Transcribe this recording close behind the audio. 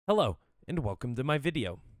Hello, and welcome to my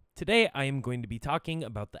video. Today I am going to be talking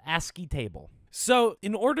about the ASCII table. So,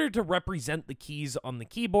 in order to represent the keys on the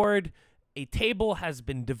keyboard, a table has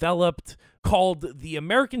been developed called the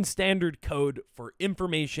American Standard Code for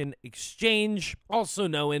Information Exchange, also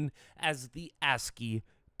known as the ASCII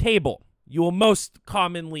table. You will most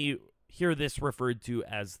commonly hear this referred to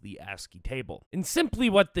as the ASCII table. And simply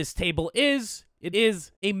what this table is, it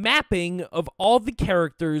is a mapping of all the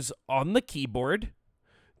characters on the keyboard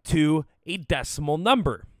to a decimal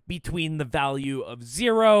number between the value of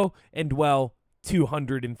 0 and, well,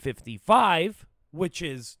 255, which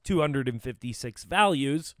is 256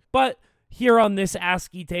 values. But here on this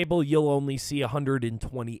ASCII table, you'll only see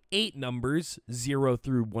 128 numbers, 0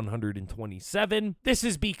 through 127. This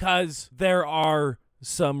is because there are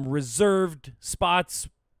some reserved spots,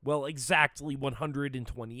 well, exactly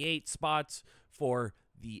 128 spots for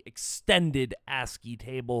the extended ASCII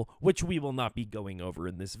table, which we will not be going over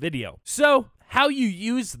in this video. So, how you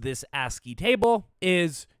use this ASCII table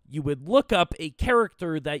is you would look up a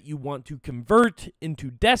character that you want to convert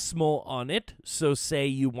into decimal on it. So, say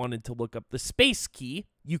you wanted to look up the space key,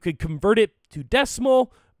 you could convert it to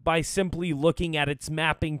decimal by simply looking at its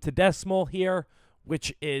mapping to decimal here,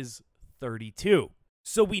 which is 32.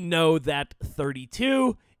 So, we know that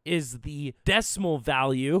 32 is the decimal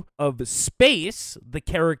value of space, the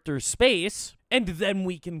character space, and then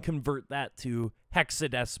we can convert that to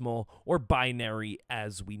hexadecimal or binary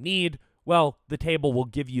as we need. Well, the table will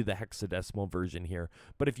give you the hexadecimal version here,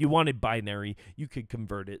 but if you wanted binary, you could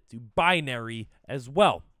convert it to binary as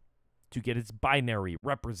well to get its binary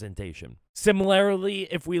representation. Similarly,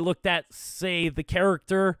 if we looked at, say, the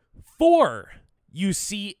character 4, you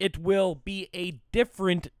see it will be a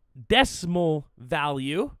different decimal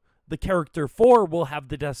value. The character 4 will have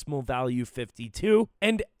the decimal value 52,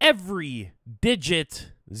 and every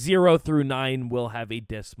digit 0 through 9 will have a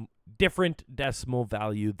different decimal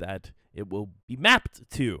value that it will be mapped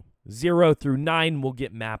to. 0 through 9 will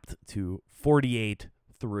get mapped to 48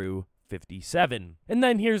 through 57. And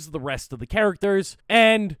then here's the rest of the characters.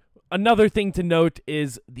 And another thing to note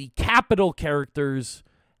is the capital characters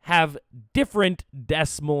have different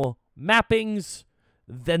decimal mappings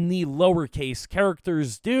than the lowercase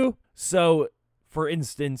characters do. So, for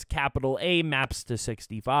instance, capital A maps to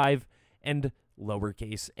 65 and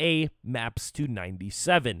lowercase a maps to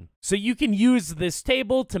 97. So you can use this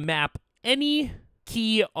table to map any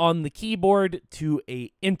key on the keyboard to an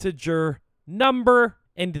integer number,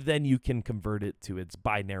 and then you can convert it to its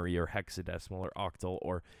binary or hexadecimal or octal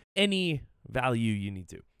or any value you need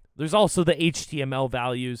to. There's also the HTML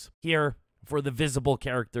values here for the visible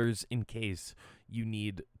characters in case you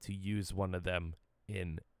need to use one of them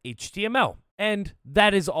in HTML. And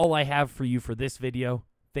that is all I have for you for this video.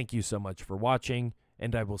 Thank you so much for watching,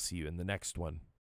 and I will see you in the next one.